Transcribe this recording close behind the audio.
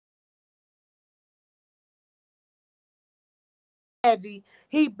G.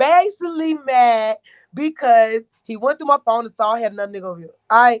 He basically mad because he went through my phone and saw I had another nigga over here.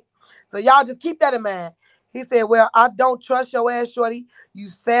 All right. So y'all just keep that in mind. He said, well, I don't trust your ass, shorty. You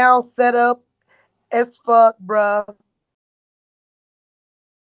sound set up as fuck, bruh.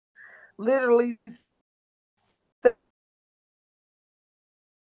 Literally,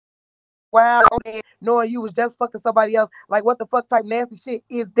 wow, knowing you was just fucking somebody else. Like, what the fuck type nasty shit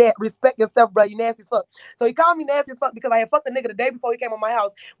is that? Respect yourself, bro. You nasty as fuck. So he called me nasty as fuck because I had fucked the nigga the day before he came on my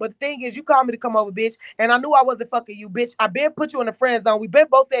house. But the thing is, you called me to come over, bitch. And I knew I wasn't fucking you, bitch. I been put you in the friend zone. We been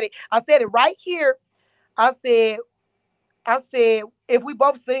both said it. I said it right here. I said, if we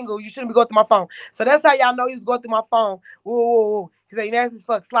both single, you shouldn't be going through my phone. So that's how y'all know he was going through my phone. Whoa, whoa, whoa. He said, you nasty as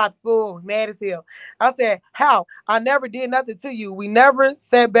fuck, sloppy, whoa, mad as hell. I said, how? I never did nothing to you. We never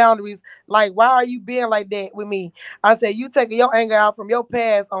set boundaries. Like, why are you being like that with me? I said, you taking your anger out from your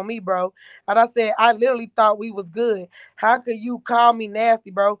past on me, bro. And I said, I literally thought we was good. How could you call me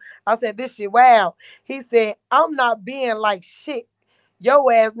nasty, bro? I said, this shit, wow. He said, I'm not being like shit.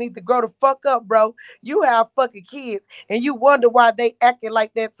 Your ass needs to grow the fuck up, bro. You have fucking kids and you wonder why they acting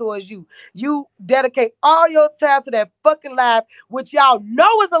like that towards you. You dedicate all your time to that fucking life, which y'all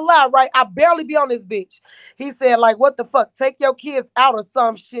know is a lie, right? I barely be on this bitch. He said, like, what the fuck? Take your kids out or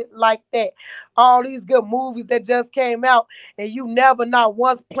some shit like that. All these good movies that just came out, and you never not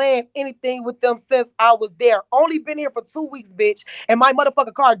once planned anything with them since I was there. Only been here for 2 weeks, bitch. And my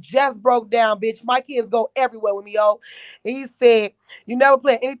motherfucking car just broke down, bitch. My kids go everywhere with me, yo. He said, you never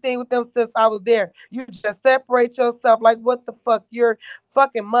planned anything with them since I was there. You just separate yourself like what the fuck? You're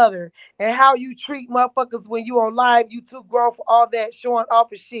fucking mother. And how you treat motherfuckers when you on live, you too grown for all that showing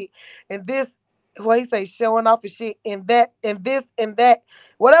off of shit. And this, what he say, showing off of shit and that and this and that.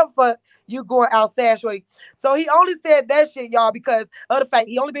 Whatever fuck you going outside, shorty. So he only said that shit, y'all, because of the fact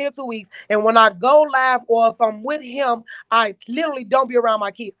he only been here 2 weeks. And when I go live or if I'm with him, I literally don't be around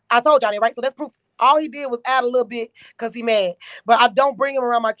my kids. I told y'all that, right? So that's proof. All he did was add a little bit because he mad. But I don't bring him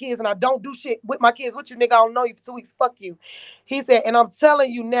around my kids and I don't do shit with my kids with you, nigga. I don't know you for 2 weeks. Fuck you. He said, and I'm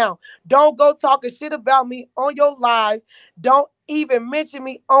telling you now, don't go talking shit about me on your live. Don't even mention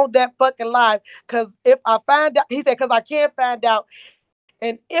me on that fucking live. Cause if I find out, he said, cause I can't find out.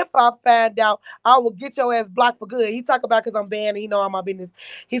 And if I find out, I will get your ass blocked for good. He talk about because I'm banned and he know all my business.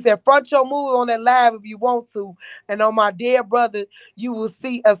 He said, front your move on that live if you want to. And on my dear brother, you will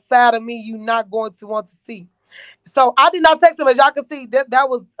see a side of me you not going to want to see. So I did not text him, as y'all can see. That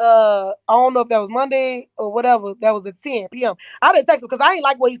was I don't know if that was Monday or whatever. That was at 10 p.m. I didn't text him because I ain't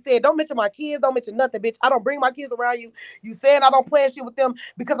like what he said. Don't mention my kids. Don't mention nothing, bitch. I don't bring my kids around you. You saying I don't plan shit with them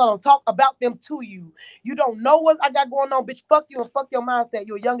because I don't talk about them to you. You don't know what I got going on, bitch. Fuck you and fuck your mindset.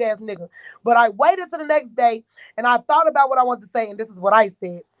 You a young ass nigga. But I waited till the next day and I thought about what I wanted to say, and this is what I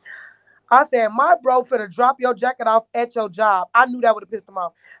said. I said, my bro finna drop your jacket off at your job. I knew that would have pissed him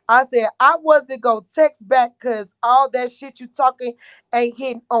off. I said, I wasn't gonna text back because all that shit you talking ain't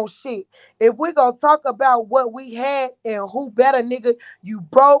hitting on shit. If we gonna talk about what we had and who better, nigga, you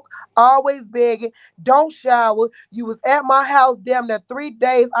broke, always begging, don't shower. You was at my house damn near 3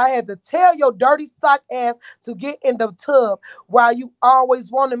 days. I had to tell your dirty sock ass to get in the tub while you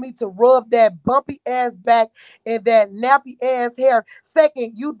always wanted me to rub that bumpy ass back and that nappy ass hair.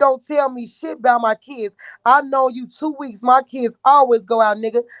 Second, you don't tell me shit about my kids. I know you 2 weeks. My kids always go out,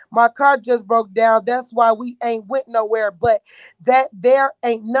 nigga. My car just broke down. That's why we ain't went nowhere. But that there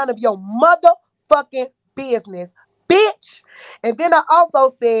ain't none of your motherfucking business, bitch. And then I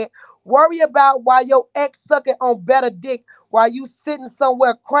also said, worry about why your ex sucking on better dick while you sitting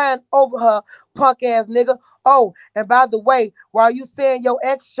somewhere crying over her, punk ass nigga. Oh, and by the way, while you saying your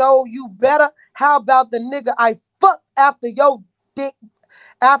ex showed you better, how about the nigga I fuck after your dick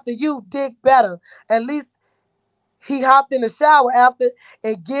after you dig better? At least he hopped in the shower after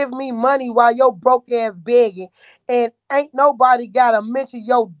and give me money while your broke ass begging. And ain't nobody gotta mention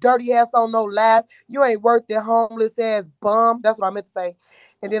your dirty ass on no live. You ain't worth that homeless ass bum. That's what I meant to say.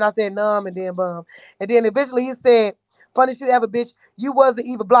 And then I said numb and then bum. And then eventually he said, funny shit ever, bitch. You wasn't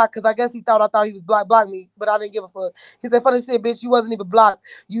even blocked because I guess he thought he was block me, but I didn't give a fuck. He said, funny shit, bitch. You wasn't even blocked.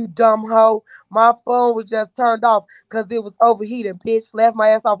 You dumb hoe. My phone was just turned off because it was overheating, bitch. Left my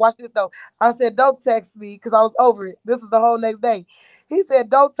ass off. Watch this though. I said, don't text me because I was over it. This is the whole next day. He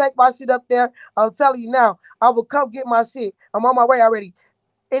said, don't take my shit up there. I'm telling you now, I will come get my shit. I'm on my way already.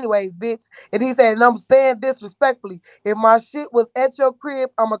 Anyways, bitch. And he said, and I'm saying this respectfully. If my shit was at your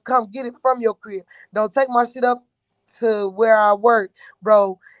crib, I'm going to come get it from your crib. Don't take my shit up to where I work,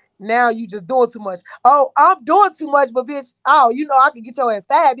 bro. Now you just doing too much. Oh, I'm doing too much, but bitch, oh, you know I can get your ass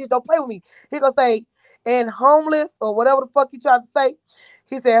fat, bitch. Don't play with me. He gonna say, and homeless or whatever the fuck he tried to say.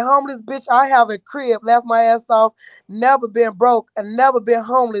 He said, homeless bitch, I have a crib, left my ass off, never been broke, and never been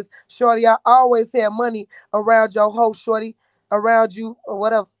homeless. Shorty, I always had money around your hoe, shorty, around you, or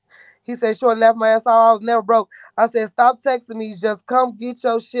whatever. He said, shorty, left my ass off, I was never broke. I said, stop texting me, just come get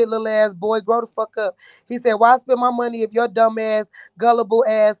your shit, little ass boy, grow the fuck up. He said, why spend my money if your dumb ass, gullible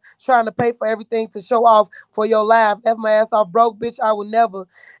ass, trying to pay for everything to show off for your life? Left my ass off broke, bitch, I will never.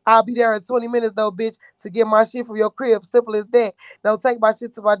 I'll be there in 20 minutes though, bitch, to get my shit from your crib. Simple as that. Don't take my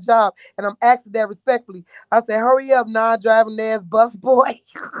shit to my job. And I'm asking that respectfully. I said, hurry up, non-driving ass bus boy.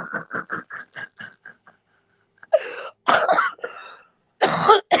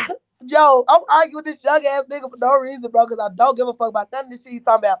 Yo, I'm arguing with this young ass nigga for no reason, bro, because I don't give a fuck about none of this shit he's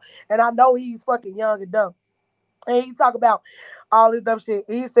talking about. And I know he's fucking young and dumb. And he talk about all this dumb shit.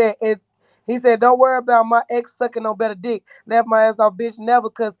 He said, don't worry about my ex sucking no better dick. Left my ass off, bitch, never,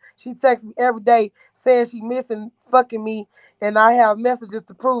 because she texts me every day saying she missing fucking me, and I have messages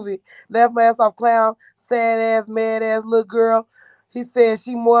to prove it. Left my ass off, clown, sad ass, mad ass little girl. He said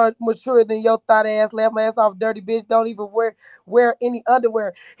she more mature than your thought ass. Left my ass off, dirty bitch. Don't even wear any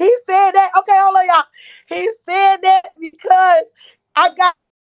underwear. He said that. Okay, hold on, y'all. He said that because I got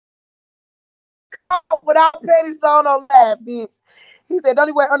without panties on live, bitch. He said, don't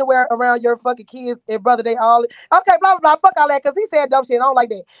even wear underwear around your fucking kids and brother. They all okay, blah blah blah. Fuck all that, cause he said dumb shit. I don't like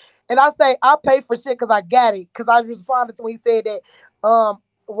that. And I say I pay for shit cause I got it. Cause I responded to when he said that.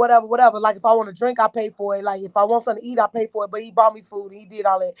 Whatever, whatever. Like if I want to drink, I pay for it. Like if I want something to eat, I pay for it. But he bought me food. And he did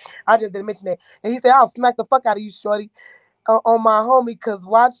all that. I just didn't mention that. And he said, I'll smack the fuck out of you, shorty, on my homie, cause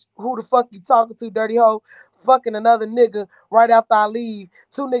watch who the fuck you talking to, dirty hoe. Fucking another nigga right after I leave.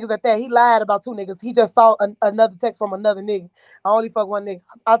 Two niggas at that. He lied about two niggas. He just saw another text from another nigga. I only fuck one nigga.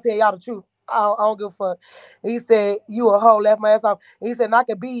 I'll tell y'all the truth. I don't give a fuck. He said, you a hoe, left my ass off. He said, and I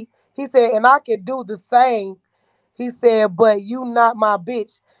could be, he said, and I could do the same. He said, but you not my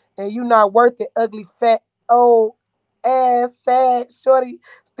bitch, and you not worth it, ugly, fat, old, ass, fat, shorty,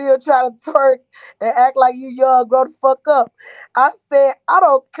 still trying to twerk and act like you young, grow the fuck up. I said, I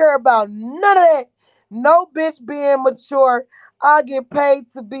don't care about none of that. No bitch being mature. I get paid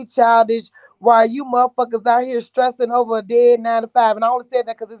to be childish while you motherfuckers out here stressing over a dead 9 to 5. And I only said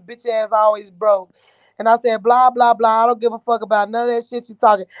that because this bitch ass always broke. And I said, blah, blah, blah. I don't give a fuck about none of that shit you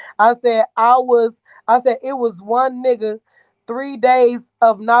talking. I said, I said, it was one nigga, 3 days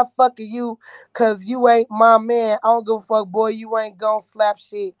of not fucking you because you ain't my man. I don't give a fuck, boy. You ain't gonna slap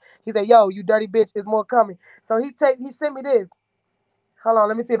shit. He said, yo, you dirty bitch. There's more coming. So he sent me this. Hold on,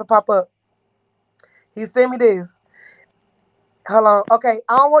 let me see if it pop up. He sent me this. Hold on. Okay,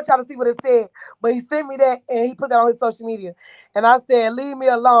 I don't want y'all to see what it said, but he sent me that and he put that on his social media. And I said, leave me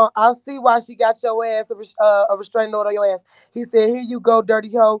alone. I see why she got your ass a restraining order on your ass. He said, here you go, dirty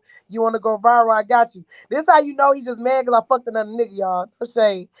hoe. You want to go viral? I got you. This how you know he just mad because I fucked another nigga, y'all. No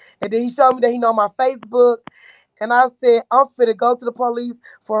shade. And then he showed me that he know my Facebook. And I said, I'm finna go to the police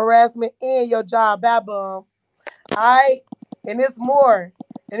for harassment and your job, bad bum. Alright? And it's more.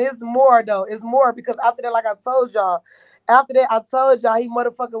 And it's more though. It's more because after that, like I told y'all, after that, I told y'all he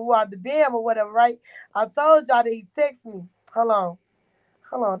motherfucking who out the damn or whatever, right? I told y'all that he text me. Hold on.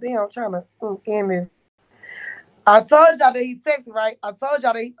 Hold on. Damn, I'm trying to end this. I told y'all that he texted me, right? I told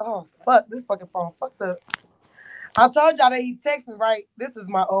y'all that oh fuck, this fucking phone fucked up. I told y'all that he texted me, right? This is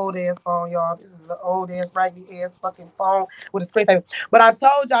my old ass phone, y'all. This is the old ass, raggedy ass fucking phone with a screensaver. But I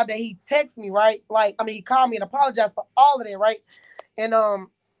told y'all that he texted me, right? Like, I mean, he called me and apologized for all of that, right? And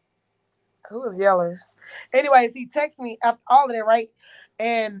who was yelling? Anyways, he texted me after all of that, right?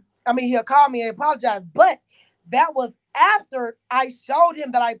 And I mean, he'll call me and apologize, but that was after I showed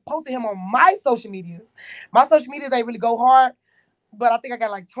him that I posted him on my social medias. My social medias ain't really go hard, but I think I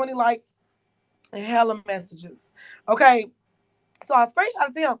got like 20 likes and hella messages. Okay, so I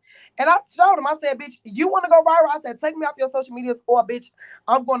screenshotted him and I showed him. I said, bitch, you want to go viral? I said, take me off your social medias or, bitch,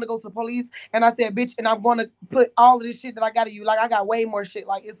 I'm going to go to the police. And I said, bitch, and I'm going to put all of this shit that I got to you. Like, I got way more shit.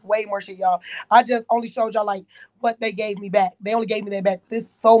 Like, it's way more shit, y'all. I just only showed y'all, like, what they gave me back. They only gave me that back. There's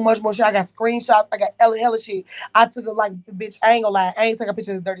so much more shit. I got screenshots. I got hella shit. I took it like, bitch, I ain't gonna lie. I ain't take a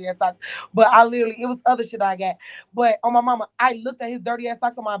picture of his dirty ass socks. But I literally, it was other shit I got. But on my mama, I looked at his dirty ass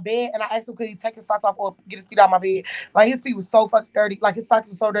socks on my bed and I asked him, could he take his socks off or get his feet out of my bed? Like, his feet was so fucking dirty. Like, his socks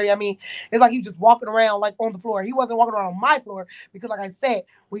were so dirty. I mean, it's like he was just walking around, like, on the floor. He wasn't walking around on my floor because, like I said,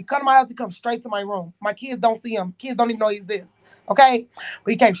 when he come to my house, he comes straight to my room. My kids don't see him. Kids don't even know he exists. Okay?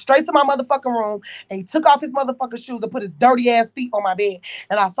 But he came straight to my motherfucking room and he took off his motherfucking shoes and put his dirty ass feet on my bed.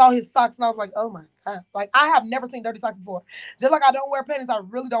 And I saw his socks and I was like, oh my God. Like, I have never seen dirty socks before. Just like I don't wear panties, I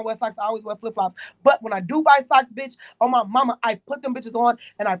really don't wear socks. I always wear flip flops. But when I do buy socks, bitch, on my mama, I put them bitches on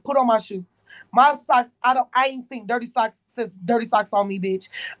and I put on my shoes. My socks, I ain't seen dirty socks since Dirty Socks on me, bitch.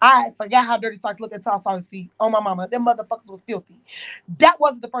 I forgot how Dirty Socks look until I saw his feet. On my mama. Them motherfuckers was filthy. That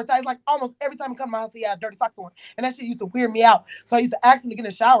wasn't the first time. It's like almost every time he come to my house, he had Dirty Socks on. And that shit used to weird me out. So I used to ask him to get in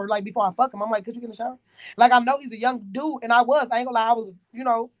the shower, like before I fuck him. I'm like, could you get in the shower? Like I know he's a young dude, and I was. I ain't gonna lie, I was,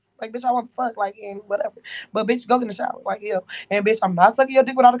 like bitch, I want to fuck, like and whatever. But bitch, go get in the shower, like ew. And bitch, I'm not sucking your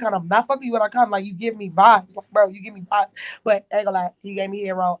dick without a condom. I'm not fucking you without a condom. Like you give me vibes, like bro, you give me vibes. But I ain't gonna lie, he gave me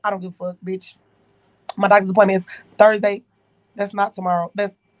hair roll. I don't give a fuck, bitch. My doctor's appointment is Thursday. That's not tomorrow.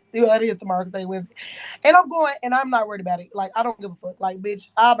 It is tomorrow because they Wednesday. And I'm going, and I'm not worried about it. Like, I don't give a fuck. Like, bitch,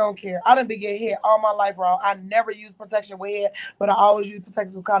 I don't care. I done been getting hit all my life, raw. I never use protection with head, but I always use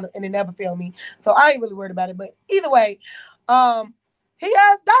protection with condom, and it never failed me. So I ain't really worried about it. But either way, um, he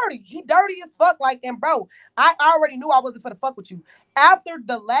ass dirty. He dirty as fuck. Like, and bro, I already knew I wasn't finna fuck with you. After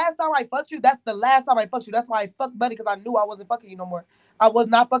the last time I fucked you, that's the last time I fucked you. That's why I fucked Buddy, because I knew I wasn't fucking you no more. I was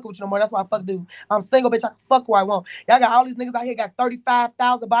not fucking with you no more. That's why I fuck dude. I'm single, bitch. I can fuck who I want. Y'all got all these niggas out here got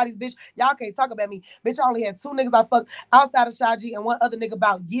 35,000 bodies, bitch. Y'all can't talk about me. Bitch, I only had 2 niggas I fucked outside of Shy G and one other nigga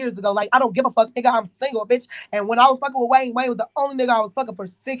about years ago. Like, I don't give a fuck, nigga. I'm single, bitch. And when I was fucking with Wayne, Wayne was the only nigga I was fucking for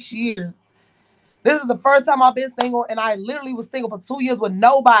 6 years. This is the first time I've been single, and I literally was single for 2 years with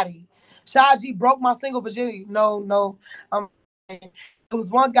nobody. Shy G broke my single virginity. No. It was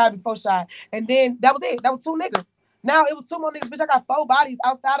one guy before Shy. And then that was it. That was 2 niggas. Now it was 2 more niggas, bitch. I got 4 bodies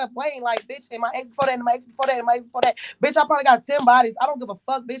outside of Wayne, like, bitch. And my ex before that, and my ex before that, and my ex before that. Bitch, I probably got 10 bodies. I don't give a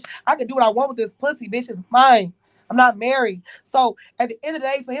fuck, bitch. I can do what I want with this pussy, bitch. It's mine. I'm not married. So at the end of the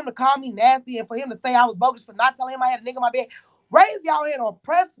day, for him to call me nasty and for him to say I was bogus for not telling him I had a nigga in my bed, raise y'all hand on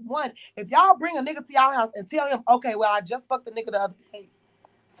press 1. If y'all bring a nigga to y'all house and tell him, okay, well, I just fucked the nigga the other day.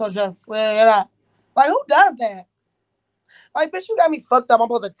 So just, like, who does that? Like, bitch, you got me fucked up. I'm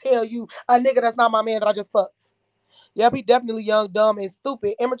supposed to tell you a nigga that's not my man that I just fucked. Yep, he definitely young, dumb, and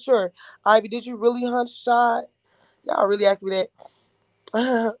stupid, immature. Ivy, did you really hunt shot? Y'all really asked me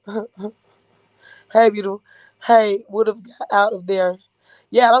that. Hey, beautiful. Hey, would have got out of there.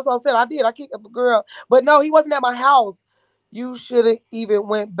 Yeah, that's what I said. I did. I kicked up a girl. But no, he wasn't at my house. You shouldn't even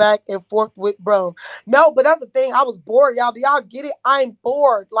went back and forth with bro. No, but that's the thing. I was bored, y'all. Do y'all get it? I'm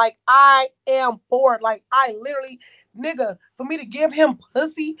bored. Like, I am bored. Like, I literally, nigga, for me to give him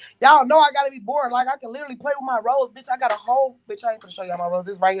pussy, y'all know I gotta be bored. Like, I can literally play with my rose. Bitch, I got a whole, bitch, I ain't gonna show y'all my rose.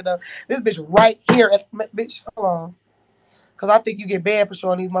 This right here, though. This bitch right here. Bitch, hold on. Cause I think you get banned for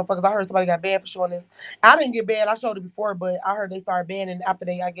showing these motherfuckers. I heard somebody got banned for showing this. I didn't get banned. I showed it before, but I heard they started banning after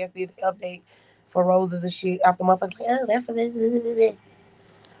they, I guess, did the update for roses and shit. After motherfuckers like, oh, that's what it is.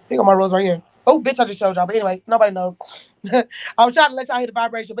 Here go my rose right here. Oh, bitch, I just showed y'all. But anyway, nobody knows. I was trying to let y'all hear the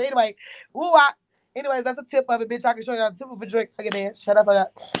vibration. But anyway, anyways, that's a tip of it, bitch. I can show y'all the tip of a drink. I get banned. Shut up.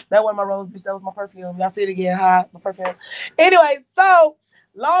 That wasn't my rose, bitch. That was my perfume. Y'all see it again. Hi, my perfume. Anyway, so,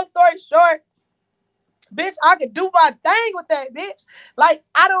 long story short, bitch, I could do my thing with that, bitch. Like,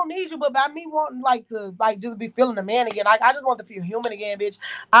 I don't need you, but by me wanting, like, to, like, just be feeling a man again. Like, I just want to feel human again, bitch.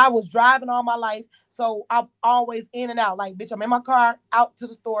 I was driving all my life, so I'm always in and out. Like, bitch, I'm in my car, out to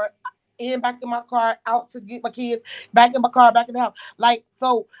the store, back in my car, out to get my kids, back in my car, back in the house. Like,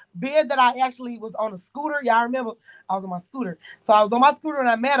 so, being that I actually was on a scooter, y'all remember, I was on my scooter. So, I was on my scooter and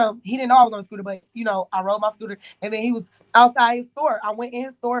I met him. He didn't know I was on a scooter, but, I rode my scooter, and then he was outside his store. I went in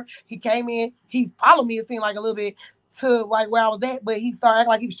his store. He came in. He followed me, it seemed like a little bit, to like where I was at, but he started acting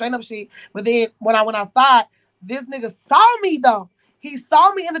like he was straight up shit. But then when I went outside, this nigga saw me though. He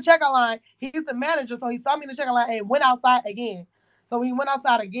saw me in the checkout line. He's the manager, so he saw me in the checkout line and went outside again. So when he went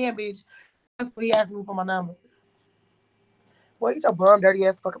outside again, bitch, that's when he asked me for my number. Boy, get your bum dirty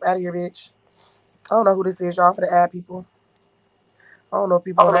ass fuck up out of here, bitch. I don't know who this is, y'all, for the ad people. I don't know if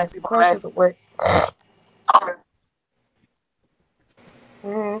people want to ask me questions or what.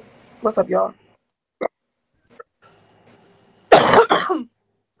 What's up, y'all?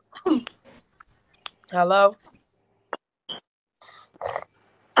 Hello?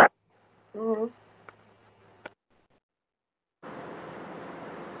 Mm-hmm.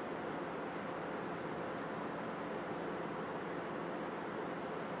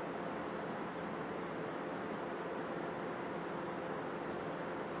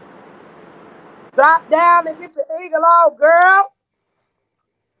 Drop down and get your eagle off, girl.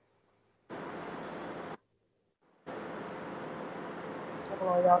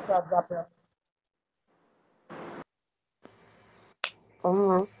 Hold on, y'all. Try to drop down.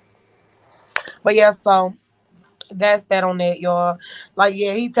 Mm-hmm. But yeah, so that's that on that, y'all. Like,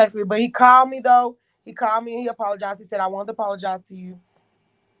 yeah, he texted me, but he called me though. He called me and he apologized. He said, I wanted to apologize to you.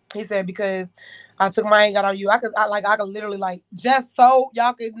 He said, because I took my anger out on you. I could literally, like, just so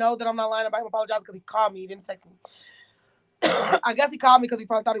y'all could know that I'm not lying about him apologizing, because he called me. He didn't text me. I guess he called me because he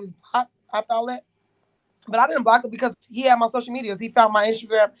probably thought he was hot after all that. But I didn't block him because he had my social medias. He found my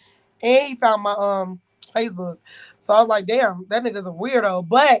Instagram and he found my Facebook. So I was like, damn, that nigga's a weirdo.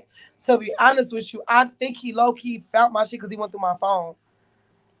 But to be honest with you, I think he low key found my shit because he went through my phone.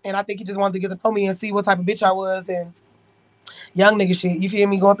 And I think he just wanted to get to know me and see what type of bitch I was and young nigga shit. You feel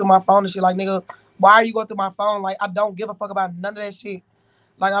me? Going through my phone and shit. Like, nigga, why are you going through my phone? Like, I don't give a fuck about none of that shit.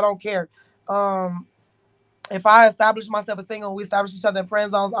 Like, I don't care. Um, if I establish myself as single and we establish each other in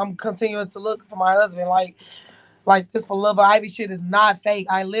friend zones, I'm continuing to look for my husband. Like this for love of Ivy shit is not fake.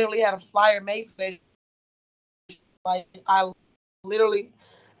 I literally had a flyer made for that. Like I literally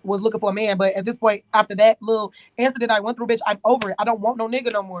was looking for a man, but at this point, after that little incident I went through, bitch, I'm over it. I don't want no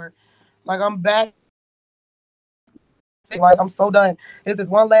nigga no more. Like I'm back. Like I'm so done. It's this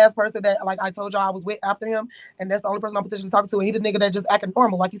one last person that like I told y'all I was with after him, and that's the only person I'm potentially talking to. And he the nigga that just acting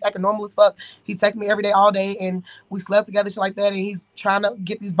normal, like he's acting normal as fuck. He texts me every day, all day, and we slept together, shit like that. And he's trying to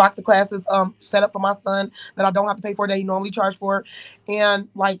get these boxing classes set up for my son that I don't have to pay for that he normally charge for, and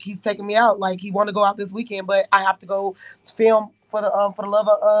like he's taking me out. Like he want to go out this weekend, but I have to go film for the love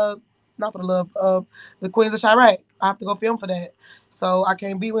of not for the love of the Queens of Chirac. I have to go film for that. So I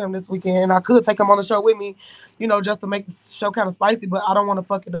can't be with him this weekend. I could take him on the show with me, just to make the show kind of spicy, but I don't want to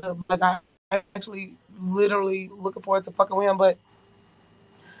fuck it up. Like I actually literally looking forward to fucking with him, but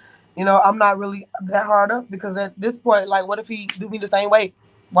I'm not really that hard up because at this point, like, what if he do me the same way?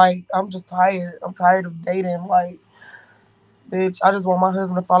 Like, I'm just tired. I'm tired of dating. Like, bitch, I just want my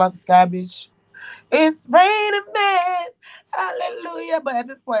husband to fall out the sky, bitch. It's raining man, hallelujah. But at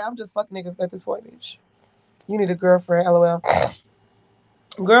this point, I'm just fuck niggas at this point, bitch. You need a girlfriend, lol.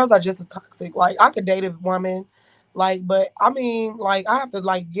 Girls are just as toxic. Like I could date a woman, like, but I mean, like, I have to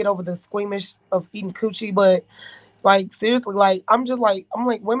like get over the squeamish of eating coochie. But like seriously, like I'm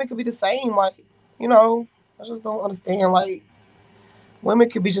like women could be the same. Like, you know, I just don't understand. Like women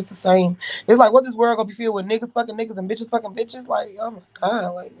could be just the same. It's like what this world gonna be filled with niggas fucking niggas and bitches fucking bitches. Like oh my god,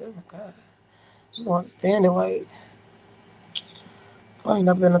 like oh my god, just don't understand it. Like I ain't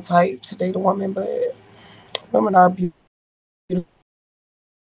never been a type to date a woman, but women are beautiful.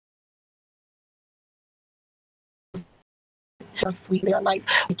 They're sweet. They are nice.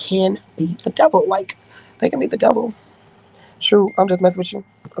 They can be the devil. Like they can be the devil. True. I'm just messing with you.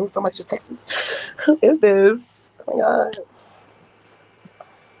 Oh, somebody just texted me. Who is this? Oh my god.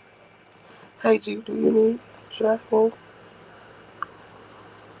 Hey G, do you need traffic?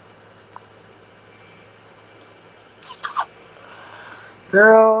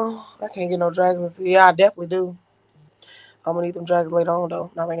 Girl, I can't get no dragons. Yeah, I definitely do. I'm gonna need them dragons later on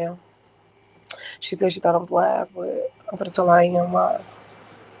though. Not right now. She said she thought I was live, but I'm gonna tell her I am live.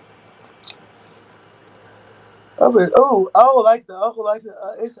 I don't like that. I don't like it.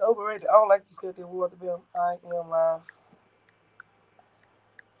 It's overrated. I don't like this good thing. We want to be on. I am live.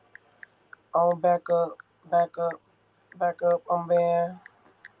 On back up, back up, back up. I'm banned.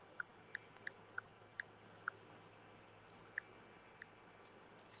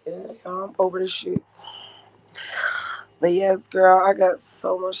 Yeah, I'm over this shit. But yes, girl, I got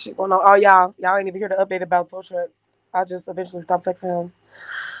so much shit going on. Oh, y'all ain't even hear the update about Soul Truck. I just eventually stopped texting him.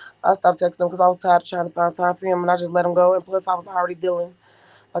 I stopped texting him because I was tired of trying to find time for him, and I just let him go. And plus, I was already dealing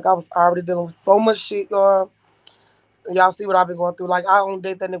with so much shit, y'all. Y'all see what I've been going through. Like, I only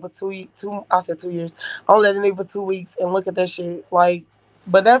date that nigga for I said 2 years. I only let the nigga for 2 weeks, and look at that shit. Like,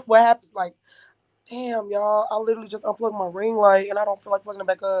 but that's what happens. Like, damn, y'all, I literally just unplugged my ring light, and I don't feel like plugging it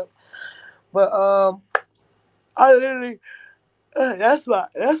back up. But I literally that's my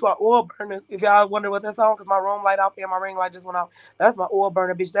oil burner. If y'all wonder what that's on, cause my room light off and my ring light just went off. That's my oil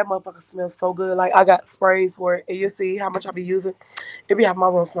burner, bitch. That motherfucker smells so good. Like I got sprays for it, and you see how much I be using. It be having my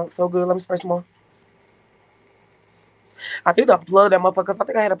room smell so good. Let me spray some more. I need to unplug that motherfucker. 'Cause I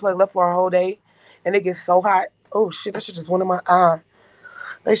think I had a plug left for a whole day, and it gets so hot. Oh shit, that shit just went in my eye.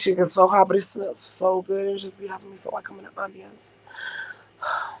 That shit gets so hot, but it smells so good. It just be having me feel like I'm in an ambience.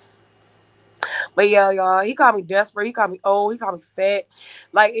 But yeah, y'all, he called me desperate. He called me old. He called me fat.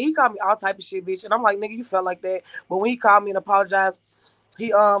 Like he called me all type of shit, bitch. And I'm like, nigga, you felt like that. But when he called me and apologized,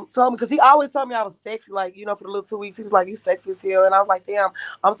 he told me because he always told me I was sexy. Like for the little 2 weeks, he was like, you sexy as hell. And I was like, damn,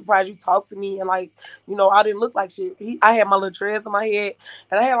 I'm surprised you talked to me. And like, I didn't look like shit. I had my little dreads in my head,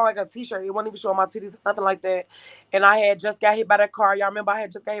 and I had on like a t-shirt. It wasn't even showing my titties, nothing like that. And I had just got hit by that car. Y'all remember I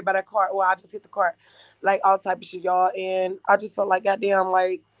had just got hit by that car? Well, I just hit the car, like all type of shit, y'all. And I just felt like goddamn,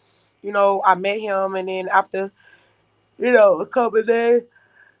 like I met him, and then after, a couple of days,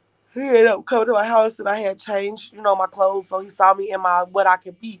 he ended up coming to my house, and I had changed, my clothes, so he saw me in my what I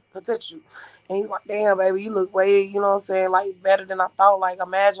could be potential, and he's like, "Damn, baby, you look way, what I'm saying, like better than I thought. Like,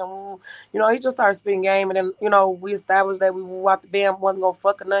 imagine, he just started spitting game, and then, we established that we out the band wasn't gonna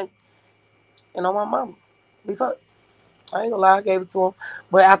fuck or nothing, my mama. We fucked. I ain't gonna lie, I gave it to him.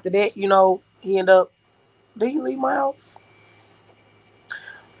 But after that, you know, he ended up. Did he leave my house?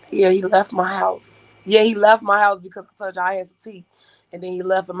 Yeah, he left my house. Yeah, he left my house because I told y'all I had some tea. And then he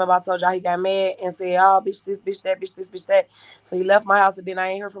left. Remember, I told y'all he got mad and said, oh, bitch, this, bitch, that, bitch, this, bitch, that. So he left my house, and then I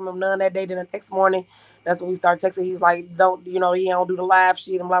ain't heard from him none that day. Then the next morning, that's when we started texting. He's like, don't, you know, he don't do the live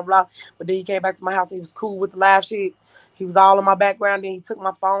shit and blah, blah. But then he came back to my house. And he was cool with the live shit. He was all in my background. Then he took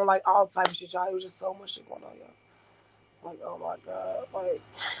my phone, like, all type of shit, y'all. It was just so much shit going on, y'all. Like, oh my God. Like,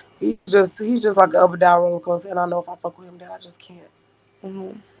 he's just like an up and down roller coaster. And I know if I fuck with him, then I just can't.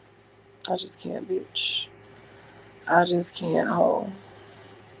 Hmm. I just can't, bitch. I just can't hold.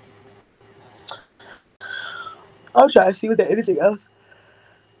 I'm trying to see if there's anything else.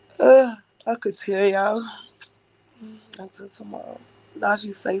 I could tell y'all until tomorrow. Now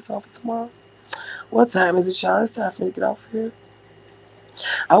she say something tomorrow. What time is it, y'all? It's time for me to get off here.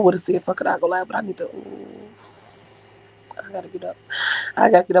 I would have said fuck it, I go live, but I need to. Ooh, I gotta get up. I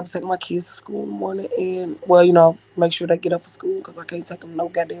gotta get up and take my kids to school in the morning, and well, you know, make sure they get up for school because I can't take them no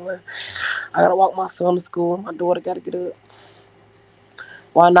goddamn where. I gotta walk my son to school. My daughter gotta get up.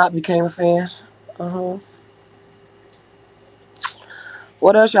 Why not? Became a fan. Uh huh.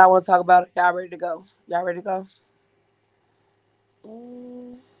 What else y'all want to talk about? Y'all ready to go? Y'all ready to go?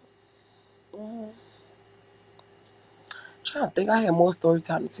 Mm, mm. Trying to think, I had more story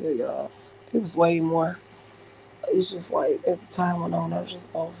time to tell y'all. It was way more. It's just like as the time went on, I was just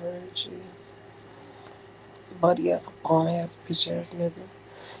over it. Gee. Buddy ass, on ass, bitch ass nigga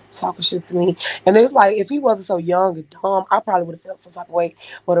talking shit to me. And it's like if he wasn't so young and dumb, I probably would have felt some type of way.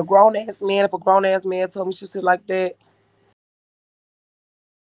 But a grown ass man, if a grown ass man told me shit like that,